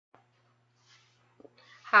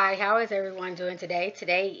Hi, how is everyone doing today?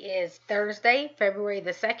 Today is Thursday, February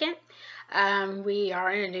the 2nd. We are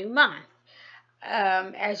in a new month.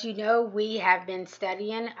 As you know, we have been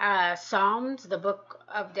studying Psalms, the book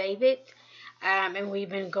of David, and we've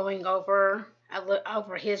been going over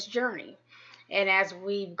his journey. And as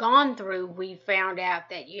we've gone through, we found out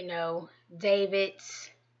that David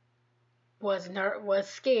was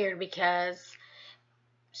scared because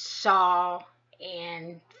Saul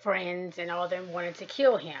and friends and all them wanted to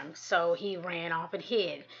kill him. So he ran off and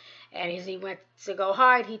hid. And as he went to go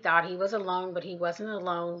hide, he thought he was alone, but he wasn't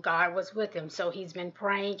alone. God was with him. So he's been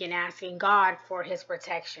praying and asking God for his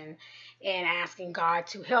protection and asking God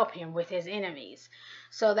to help him with his enemies.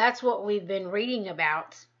 So that's what we've been reading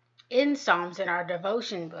about in Psalms in our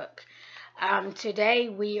devotion book. Today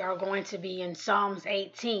we are going to be in Psalms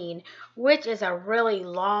 18, which is a really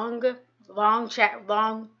long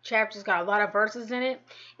chapter. It's got a lot of verses in it.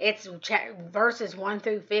 It's verses 1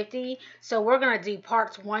 through 50. So we're going to do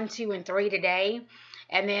parts 1, 2, and 3 today.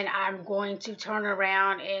 And then I'm going to turn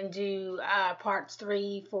around and do parts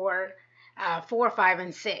 3, 4, 4, 5,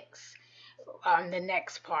 and 6 on the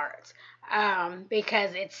next part.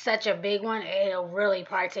 Because it's such a big one, it'll really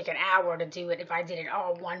probably take an hour to do it if I did it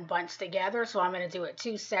all one bunch together. So I'm going to do it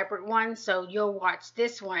two separate ones. So you'll watch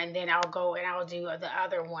this one and then I'll go and I'll do the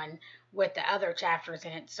other one with the other chapters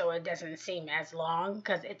in it so it doesn't seem as long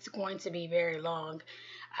because it's going to be very long,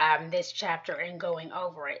 this chapter and going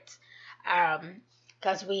over it.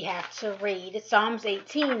 Because we have to read Psalms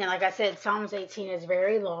 18. And like I said, Psalms 18 is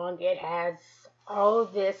very long. It has all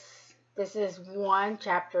of this. This is one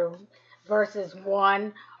chapter, verses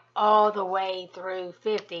 1 all the way through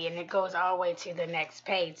 50, and it goes all the way to the next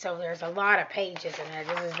page. So there's a lot of pages in there.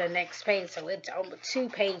 This is the next page, so it's almost 2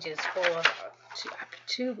 pages full of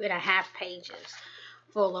 2.5 pages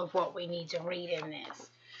full of what we need to read in this.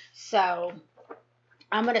 So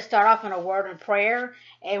I'm going to start off in a word of prayer,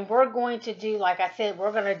 and we're going to do, like I said,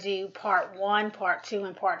 we're going to do part 1, part 2,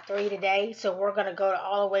 and part 3 today. So we're going to go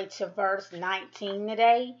all the way to verse 19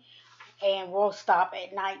 today, and we'll stop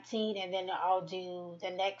at 19, and then I'll do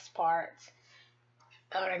the next part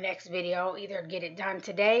or the next video. Either get it done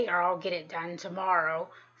today or I'll get it done tomorrow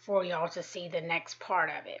for y'all to see the next part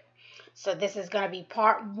of it. So this is going to be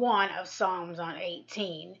part 1 of Psalms on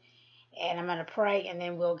 18, and I'm going to pray and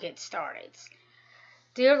then we'll get started.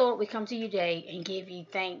 Dear Lord, we come to you today and give you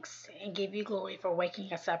thanks and give you glory for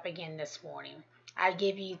waking us up again this morning. I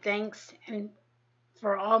give you thanks and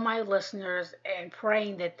for all my listeners and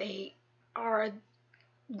praying that they are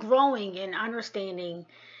growing and understanding.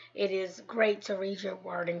 It is great to read your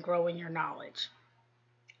word and grow in your knowledge.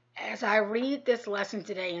 As I read this lesson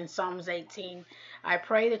today in Psalms 18, I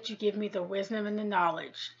pray that you give me the wisdom and the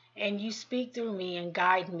knowledge, and you speak through me and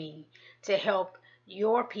guide me to help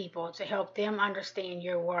your people, to help them understand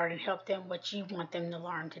your word and help them what you want them to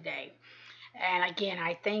learn today. And again,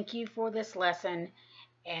 I thank you for this lesson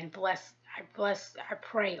and I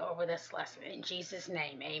pray over this lesson. In Jesus'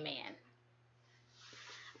 name, amen.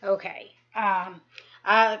 Okay, I'm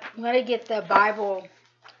going to get the Bible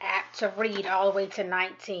app to read all the way to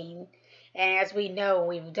 19. And as we know,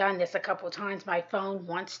 we've done this a couple times. My phone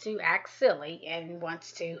wants to act silly and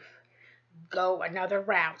wants to go another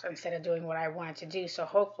route instead of doing what I wanted to do. So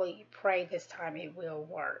hopefully, pray this time it will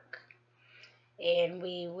work. And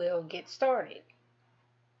we will get started.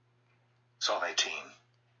 Psalm 18.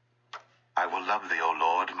 I will love thee, O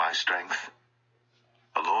Lord, my strength.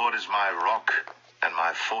 The Lord is my rock and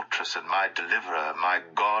my fortress and my deliverer, my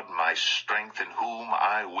God, my strength, in whom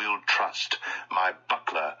I will trust, my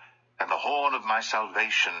buckler and the horn of my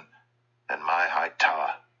salvation and my high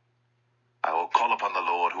tower. I will call upon the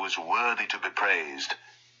Lord, who is worthy to be praised.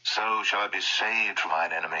 So shall I be saved from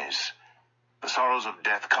mine enemies. The sorrows of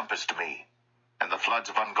death compassed me, and the floods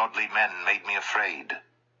of ungodly men made me afraid.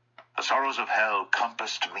 The sorrows of hell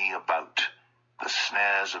compassed me about. The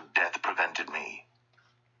snares of death prevented me.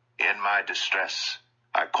 In my distress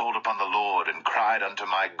I called upon the Lord and cried unto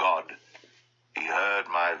my God. He heard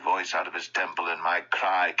my voice out of his temple, and my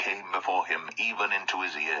cry came before him, even into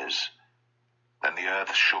his ears. Then the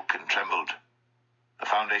earth shook and trembled. The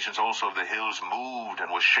foundations also of the hills moved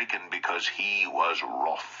and were shaken, because he was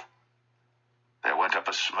wroth. There went up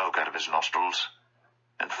a smoke out of his nostrils,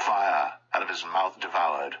 and fire out of his mouth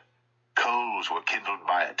devoured. Coals were kindled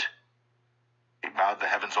by it. He bowed the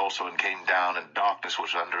heavens also and came down, and darkness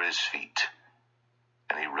was under his feet.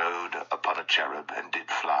 And he rode upon a cherub, and did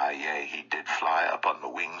fly, yea, he did fly upon the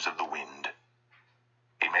wings of the wind.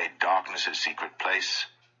 He made darkness his secret place.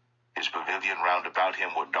 His pavilion round about him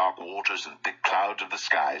were dark waters and thick clouds of the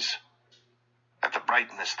skies. At the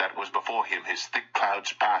brightness that was before him his thick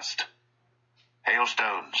clouds passed.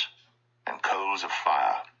 hailstones, and coals of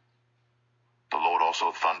fire. The Lord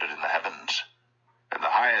also thundered in the heavens, and the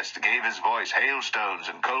highest gave his voice, hailstones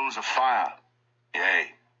and coals of fire. Yea,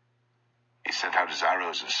 he sent out his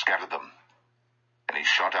arrows and scattered them, and he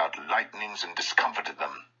shot out lightnings and discomfited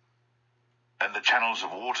them. And the channels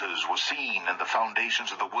of waters were seen, and the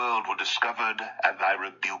foundations of the world were discovered at thy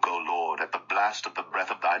rebuke, O Lord, at the blast of the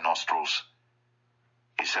breath of thy nostrils.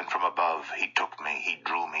 He sent from above, he took me, he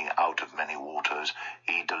drew me out of many waters.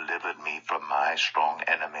 He delivered me from my strong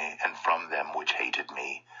enemy, and from them which hated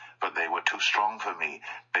me. For they were too strong for me.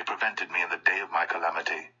 They prevented me in the day of my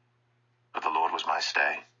calamity. But the Lord was my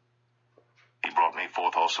stay. He brought me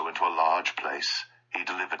forth also into a large place. He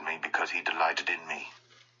delivered me because he delighted in me.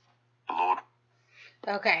 The Lord.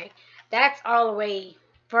 Okay, that's all the way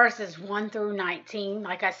verses 1 through 19.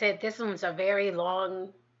 Like I said, this is a very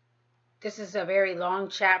long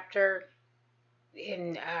chapter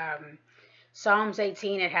in Psalms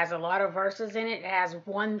 18. It has a lot of verses in it. It has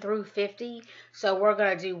 1 through 50. So we're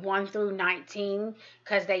going to do 1 through 19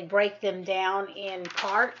 because they break them down in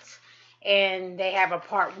parts. And they have a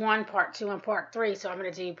part 1, part 2, and part 3. So I'm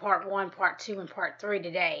going to do part 1, part 2, and part 3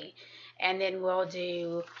 today. And then we'll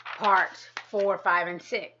do part 4, 5, and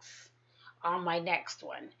 6 on my next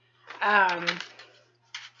one.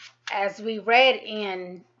 As we read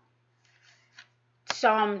in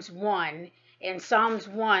Psalms 1, and Psalms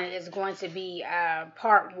 1 is going to be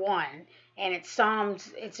part 1. And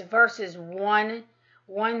it's verses 1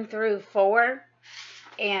 through 4.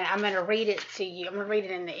 And I'm going to read it to you. I'm going to read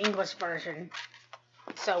it in the English version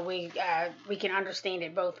so we can understand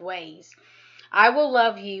it both ways. I will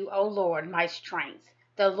love you, O Lord, my strength.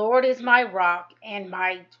 The Lord is my rock and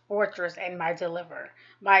my fortress and my deliverer.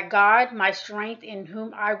 My God, my strength in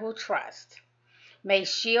whom I will trust. My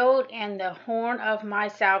shield and the horn of my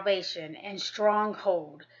salvation and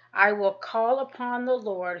stronghold. I will call upon the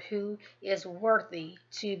Lord who is worthy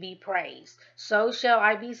to be praised. So shall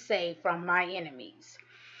I be saved from my enemies.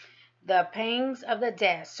 The pangs of the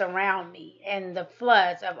death surround me, and the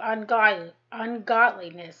floods of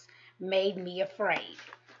ungodliness made me afraid.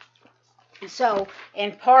 So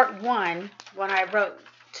in part 1, when I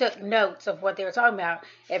took notes of what they were talking about,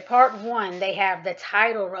 in part 1 they have the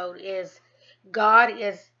title wrote is God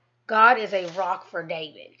is a rock for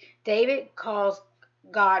David. David calls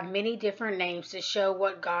God many different names to show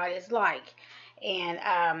what God is like. And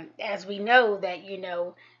as we know that,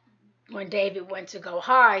 when David went to go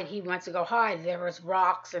hide, there was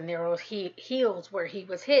rocks and there was hills where he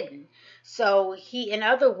was hidden. So in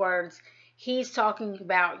other words, he's talking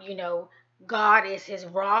about, God is his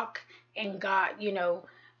rock, and God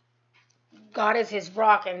is his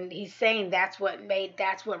rock, and he's saying that's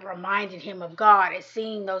what reminded him of God, is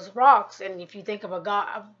seeing those rocks. And if you think of a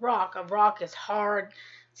rock is hard.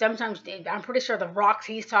 Sometimes I'm pretty sure the rocks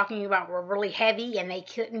he's talking about were really heavy and they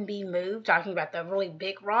couldn't be moved, talking about the really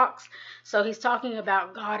big rocks. So he's talking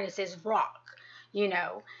about God as his rock,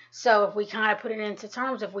 So if we kind of put it into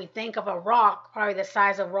terms, if we think of a rock, probably the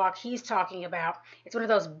size of rock he's talking about, it's one of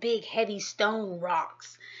those big, heavy stone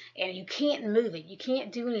rocks. And you can't move it. You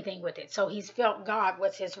can't do anything with it. So he's felt God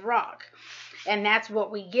was his rock. And that's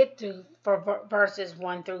what we get through for verses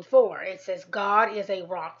 1 through 4. It says God is a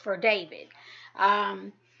rock for David.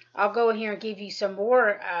 I'll go in here and give you some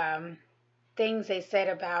more things they said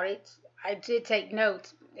about it. I did take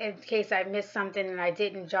notes in case I missed something and I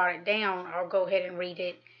didn't jot it down. I'll go ahead and read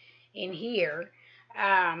it in here.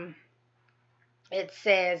 It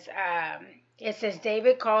says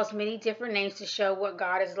David calls many different names to show what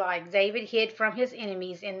God is like. David hid from his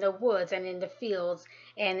enemies in the woods and in the fields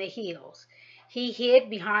and the hills. He hid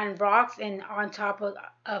behind rocks and on top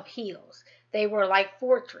of hills. They were like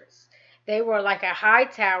fortress. They were like a high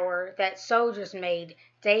tower that soldiers made.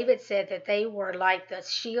 David said that they were like the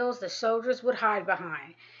shields the soldiers would hide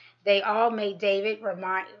behind. They all made David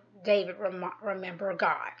remember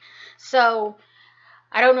God. So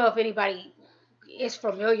I don't know if anybody is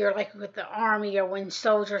familiar like with the army, or when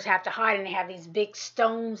soldiers have to hide and they have these big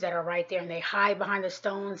stones that are right there and they hide behind the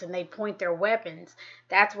stones and they point their weapons.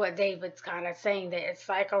 That's what David's kind of saying, that it's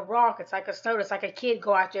like a rock, it's like a stone, it's like a kid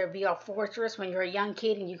go out there and build a fortress when you're a young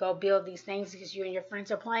kid and you go build these things because you and your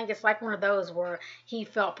friends are playing. It's like one of those where he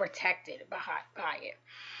felt protected by it.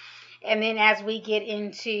 And then as we get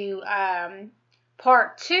into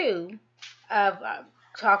part 2 of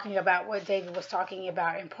talking about what David was talking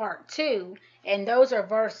about in part 2, and those are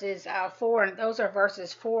verses 4 and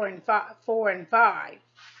 5.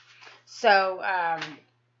 So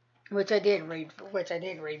which I did read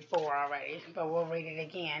 4 already, but we'll read it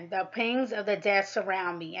again. The pangs of the death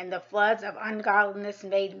surround me, and the floods of ungodliness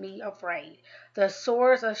made me afraid. The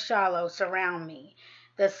swords of Shiloh surround me.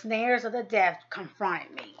 The snares of the deaf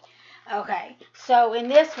confront me. Okay, so in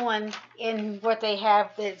this one, in what they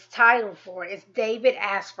have this title for, is David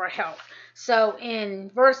asked for help. So in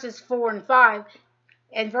verses 4 and 5,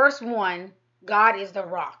 in verse 1, God is the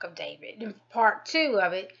rock of David. In part 2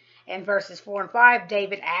 of it, in verses 4 and 5,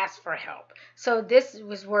 David asked for help. So this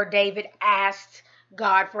was where David asked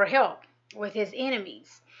God for help with his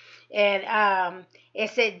enemies. And it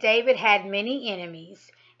said David had many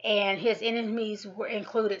enemies, and his enemies were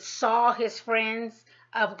included Saul, his friends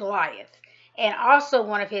of Goliath. And also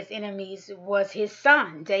one of his enemies was his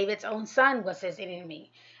son. David's own son was his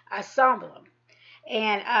enemy, Absalom.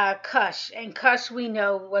 And Cush, and Cush we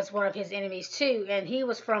know was one of his enemies too, and he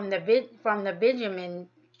was from the Benjamin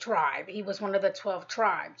tribe. He was one of the 12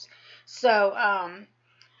 tribes.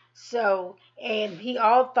 And he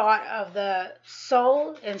all thought of the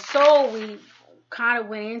soul, and soul we kind of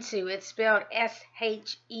went into. It's spelled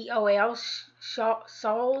Sheol,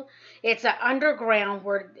 soul. It's an underground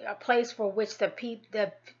where a place for which the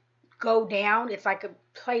go down. It's like a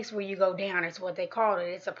place where you go down. It's what they call it.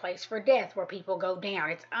 It's a place for death where people go down.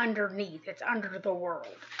 It's underneath. It's under the world,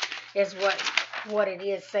 is what it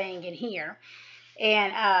is saying in here.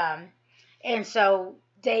 And so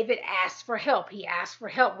David asked for help. He asked for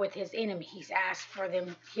help with his enemy. He's asked for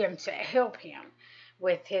him to help him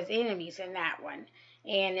with his enemies in that one.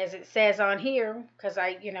 And as it says on here, because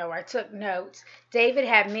I took notes, David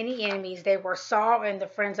had many enemies. They were Saul and the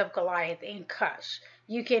friends of Goliath and Cush.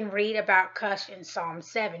 You can read about Cush in Psalm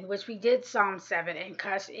 7, which we did Psalm 7, and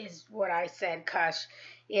Cush is what I said. Cush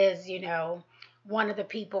is, one of the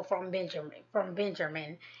people from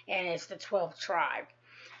Benjamin, and it's the 12th tribe.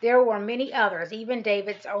 There were many others, even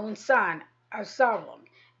David's own son, Absalom.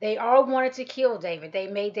 They all wanted to kill David. They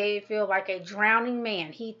made David feel like a drowning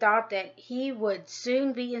man. He thought that he would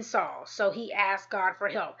soon be in Saul, so he asked God for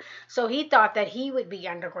help. So he thought that he would be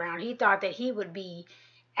underground. He thought that he would be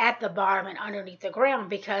at the bottom and underneath the ground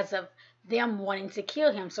because of them wanting to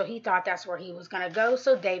kill him. So he thought that's where he was going to go.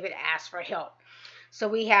 So David asked for help. So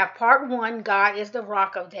we have part 1, God is the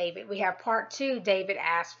rock of David. We have part 2, David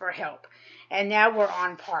asked for help. And now we're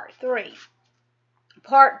on part 3.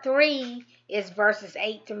 Part 3 is verses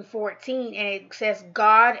 8 through 14, and it says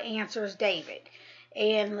God answers David.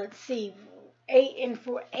 And let's see, 8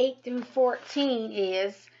 through 14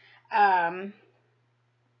 is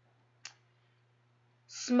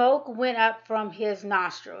smoke went up from his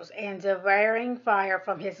nostrils, and devouring fire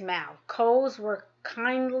from his mouth. Coals were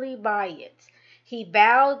kindly by it. He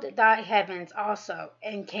bowed the heavens also,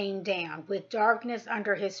 and came down with darkness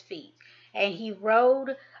under his feet. And he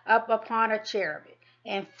rode up upon a cherubim,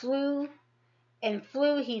 and flew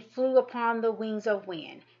upon the wings of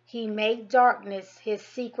wind. He made darkness his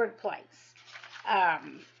secret place.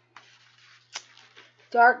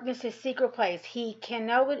 Darkness his secret place. He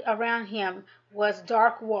canoed around him was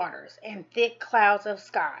dark waters, and thick clouds of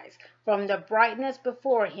skies. From the brightness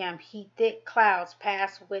before him, thick clouds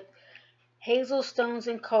passed with hailstones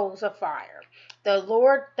and coals of fire. The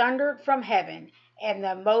Lord thundered from heaven, and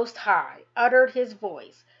the Most High uttered his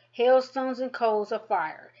voice. Hailstones and coals of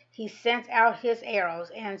fire. He sent out his arrows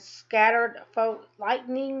and scattered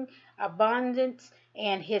lightning abundance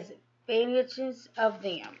and his vantages of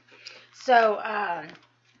them. So,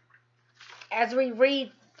 as we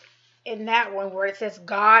read in that one where it says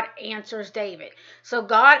God answers David. So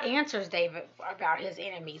God answers David about his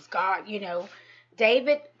enemies. God,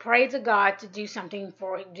 David prayed to God to do something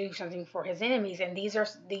for his enemies, and these are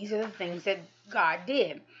the things that God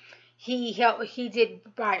did. He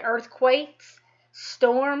did by earthquakes,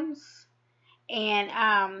 storms, and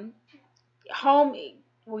home.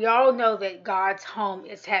 We all know that God's home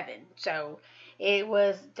is heaven. So it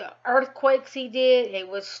was the earthquakes he did. It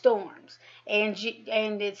was storms, and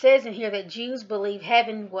it says in here that Jews believe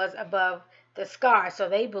heaven was above the sky, so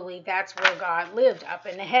they believe that's where God lived, up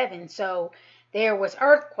in the heavens. So there was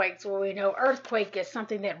earthquakes, where we know earthquake is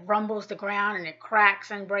something that rumbles the ground and it cracks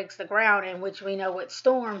and breaks the ground, in which we know what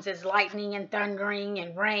storms is lightning and thundering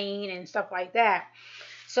and rain and stuff like that.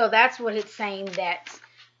 So that's what it's saying, that's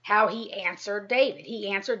how he answered David. He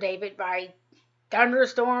answered David by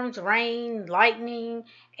thunderstorms, rain, lightning,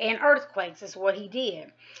 and earthquakes is what he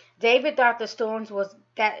did. David thought the storms was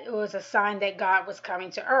a sign that God was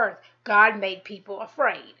coming to earth. God made people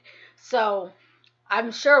afraid. So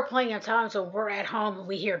I'm sure plenty of times when we're at home and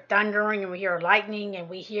we hear thundering and we hear lightning and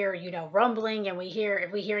we hear, rumbling, and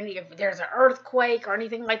if there's an earthquake or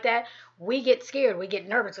anything like that, we get scared, we get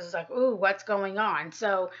nervous. It's like, ooh, what's going on?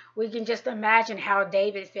 So we can just imagine how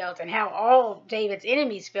David felt and how all David's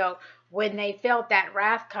enemies felt when they felt that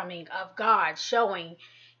wrath coming of God, showing,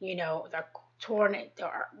 the tornado,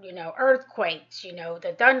 earthquakes,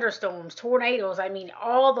 the thunderstorms, tornadoes. I mean,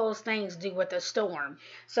 all those things do with a storm.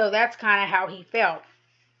 So that's kind of how he felt.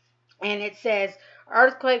 And it says,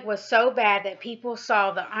 earthquake was so bad that people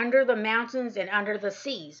saw the under the mountains and under the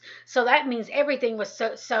seas. So that means everything was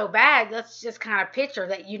so bad. Let's just kind of picture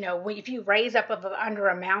that, if you raise up under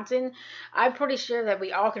a mountain, I'm pretty sure that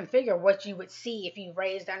we all can figure what you would see if you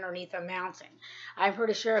raised underneath a mountain. I'm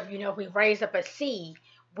pretty sure if we raised up a sea,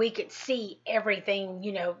 we could see everything.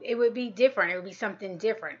 It would be different. It would be something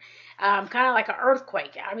different. Kind of like an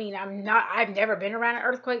earthquake. I mean, I've never been around an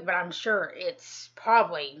earthquake, but I'm sure it's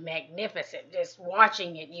probably magnificent just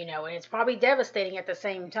watching it, and it's probably devastating at the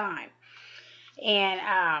same time.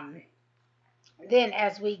 And then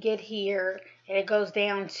as we get here, and it goes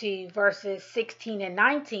down to verses 16 and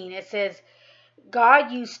 19, it says,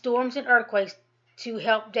 God used storms and earthquakes to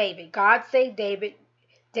help David. God saved David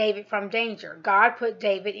from danger. God put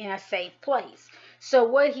David in a safe place. So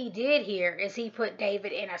what he did here is he put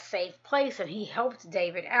David in a safe place, and he helped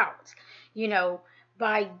David out,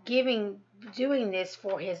 by doing this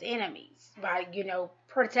for his enemies, by,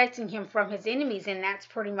 protecting him from his enemies. And that's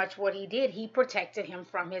pretty much what he did. He protected him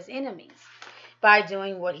from his enemies by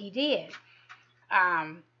doing what he did.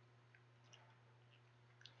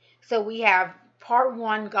 So we have part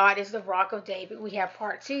 1, God is the rock of David. We have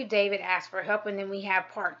part 2, David asks for help. And then we have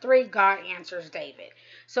part 3, God answers David.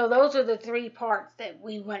 So those are the 3 parts that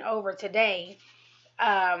we went over today,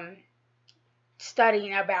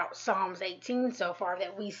 studying about Psalms 18 so far,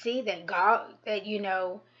 that we see that God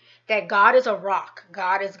is a rock.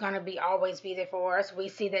 God is going to always be there for us. We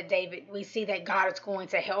see that God is going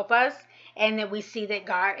to help us, and that we see that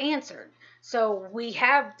God answered. So we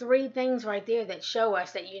have 3 things right there that show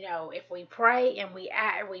us that, if we pray and we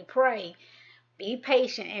pray, be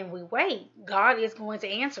patient and we wait, God is going to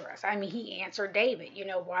answer us. I mean, he answered David.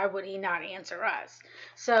 Why would he not answer us?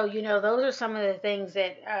 So, those are some of the things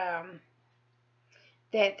that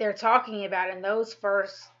that they're talking about in those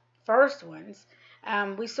first ones.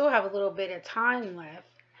 We still have a little bit of time left.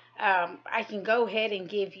 I can go ahead and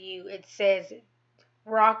give you, it says,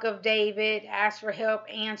 Rock of David, asked for help,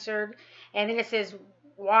 answered. And then it says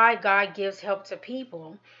why God gives help to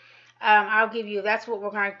people. I'll give you, that's what we're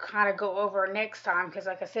going to kind of go over next time, because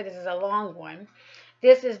like I said, this is a long one.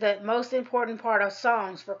 This is the most important part of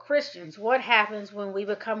Psalms for Christians. What happens when we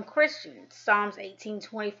become Christians? Psalms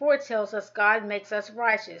 18:24 tells us God makes us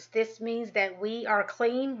righteous. This means that we are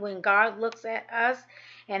clean when God looks at us,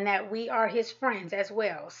 and that we are his friends as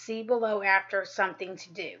well. See below after something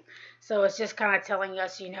to do. So it's just kind of telling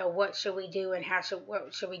us, what should we do and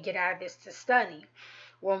what should we get out of this to study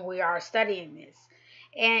when we are studying this.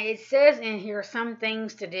 And it says in here some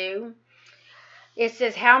things to do. It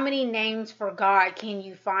says, how many names for God can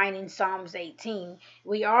you find in Psalms 18?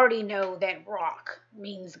 We already know that rock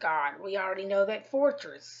means God. We already know that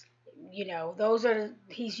fortress.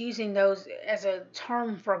 He's using those as a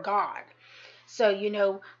term for God.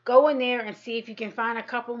 So, go in there and see if you can find a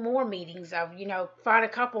couple more meanings of, find a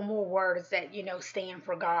couple more words that, stand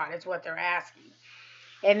for God is what they're asking.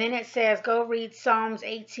 And then it says, go read Psalms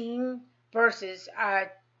 18 verse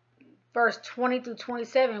 20 through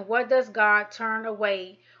 27. Why does God turn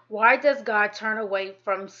away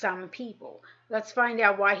from some people? Let's find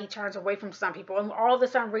out why he turns away from some people. And all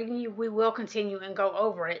this I'm reading you, we will continue and go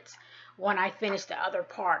over it when I finish the other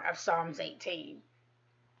part of Psalms 18.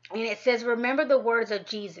 And it says, remember the words of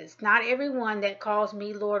Jesus. Not everyone that calls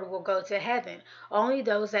me Lord will go to heaven. Only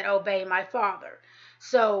those that obey my Father.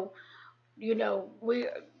 So, we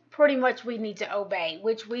pretty much we need to obey,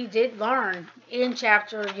 which we did learn in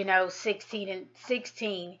chapter, 16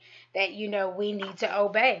 that, we need to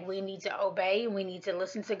obey. We need to obey, and we need to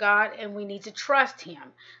listen to God, and we need to trust him.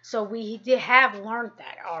 So we have learned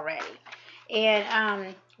that already.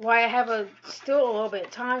 And while I have still a little bit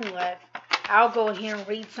of time left, I'll go in here and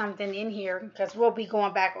read something in here, because we'll be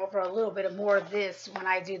going back over a little bit more of this when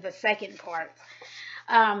I do the second part.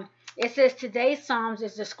 It says, today's Psalms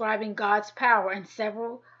is describing God's power in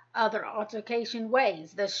several other altercation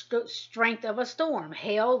ways. The strength of a storm,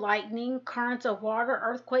 hail, lightning, currents of water,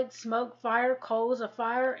 earthquake, smoke, fire, coals of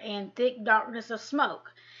fire, and thick darkness of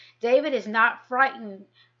smoke. David is not frightening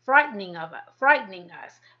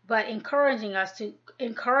us, but encouraging us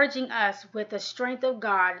with the strength of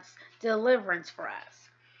God's deliverance for us.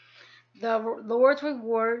 The Lord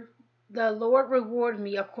reward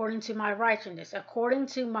me according to my righteousness, according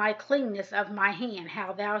to my cleanness of my hand,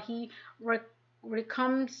 how thou he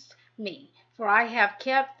recompensed me. For I have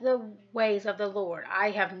kept the ways of the Lord. I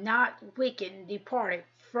have not departed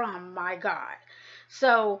from my God.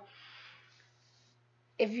 So,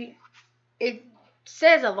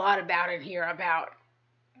 says a lot about in here about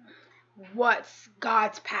what's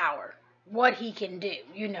God's power, what he can do.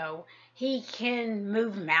 He can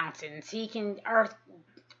move mountains. He can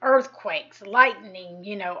earthquakes,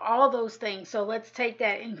 lightning, all those things. So let's take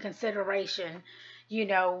that in consideration,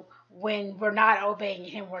 when we're not obeying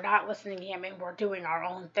him, we're not listening to him, and we're doing our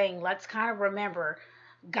own thing. Let's kind of remember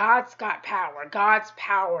God's got power. God's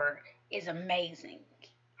power is amazing.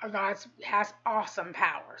 God has awesome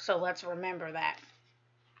power. So let's remember that.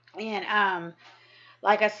 And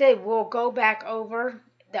like I said, we'll go back over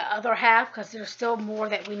the other half because there's still more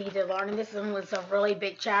that we need to learn. And this one was a really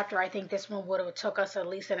big chapter. I think this one would have took us at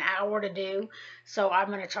least an hour to do. So I'm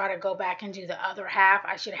going to try to go back and do the other half.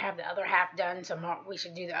 I should have the other half done tomorrow. We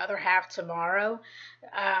should do the other half tomorrow.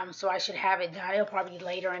 So I should have it done. It'll probably be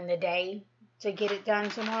later in the day to get it done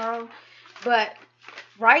tomorrow. But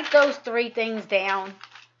write those 3 things down.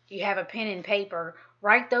 You have a pen and paper.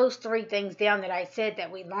 Write those 3 things down that I said that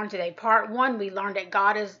we learned today. Part 1, we learned that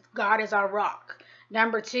God is our rock.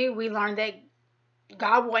 Number 2, we learned that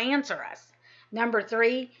God will answer us. Number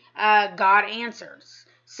 3, God answers.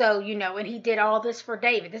 So, and he did all this for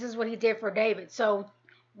David. This is what he did for David. So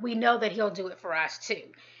we know that he'll do it for us too.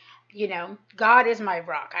 God is my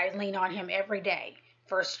rock. I lean on him every day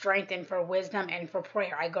for strength and for wisdom and for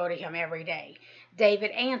prayer. I go to him every day.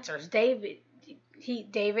 David answers. David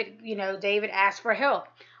asked for help.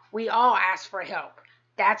 We all ask for help.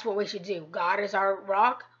 That's what we should do. God is our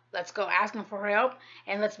rock. Let's go ask him for help,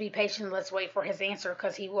 and let's be patient. Let's wait for his answer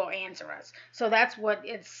because he will answer us. So that's what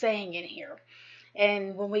it's saying in here.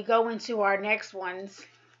 And when we go into our next ones,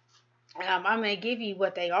 I'm going to give you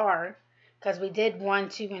what they are because we did 1,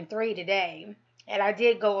 2, and 3 today. And I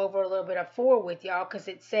did go over a little bit of 4 with y'all because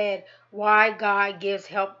it said why God gives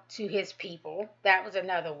help to his people. That was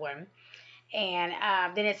another one. And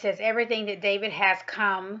then it says everything that David has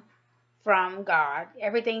come from God.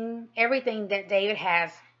 Everything that David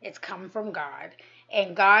has, it's come from God.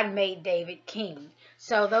 And God made David king.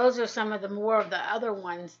 So those are some of the more of the other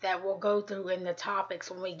ones that we'll go through in the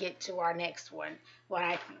topics when we get to our next one. When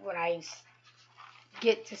I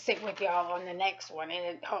get to sit with y'all on the next one.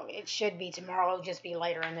 And it should be tomorrow. It'll just be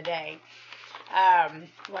later in the day.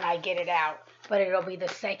 When I get it out, but it'll be the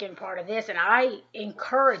second part of this. And I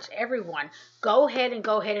encourage everyone, go ahead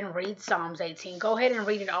and read Psalms 18. Go ahead and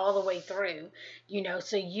read it all the way through,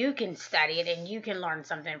 so you can study it and you can learn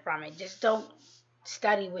something from it. Just don't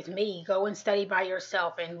study with me. Go and study by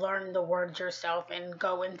yourself and learn the words yourself and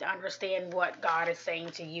go and understand what God is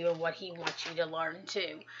saying to you and what he wants you to learn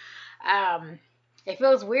too. It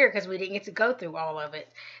feels weird because we didn't get to go through all of it.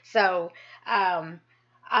 So I'm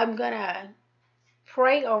going to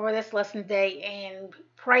pray over this lesson today and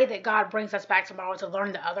pray that God brings us back tomorrow to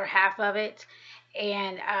learn the other half of it.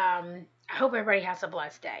 And I hope everybody has a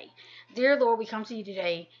blessed day. Dear Lord, we come to you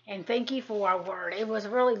today and thank you for our word. It was a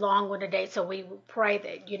really long one today, so we pray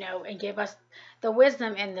that, and give us the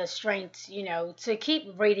wisdom and the strength, to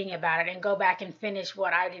keep reading about it and go back and finish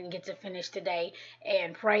what I didn't get to finish today,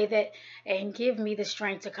 and pray that, and give me the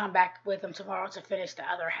strength to come back with them tomorrow to finish the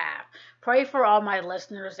other half. Pray for all my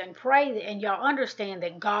listeners and pray, and y'all understand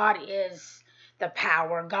that God is the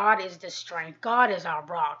power. God is the strength. God is our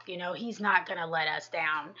rock. He's not going to let us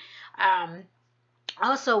down.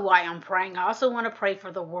 Also, why I'm praying, I also want to pray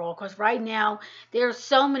for the world because right now there's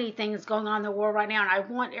so many things going on in the world right now, and I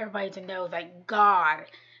want everybody to know that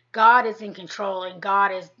God is in control, and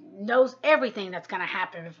God knows everything that's going to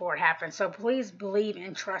happen before it happens. So please believe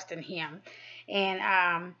and trust in him.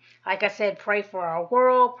 And like I said, pray for our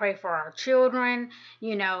world, pray for our children,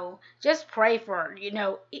 just pray for,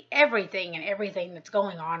 everything and everything that's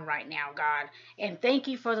going on right now, God. And thank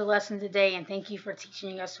you for the lesson today, and thank you for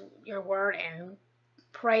teaching us your word, and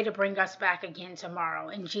pray to bring us back again tomorrow.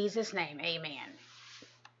 In Jesus' name, amen.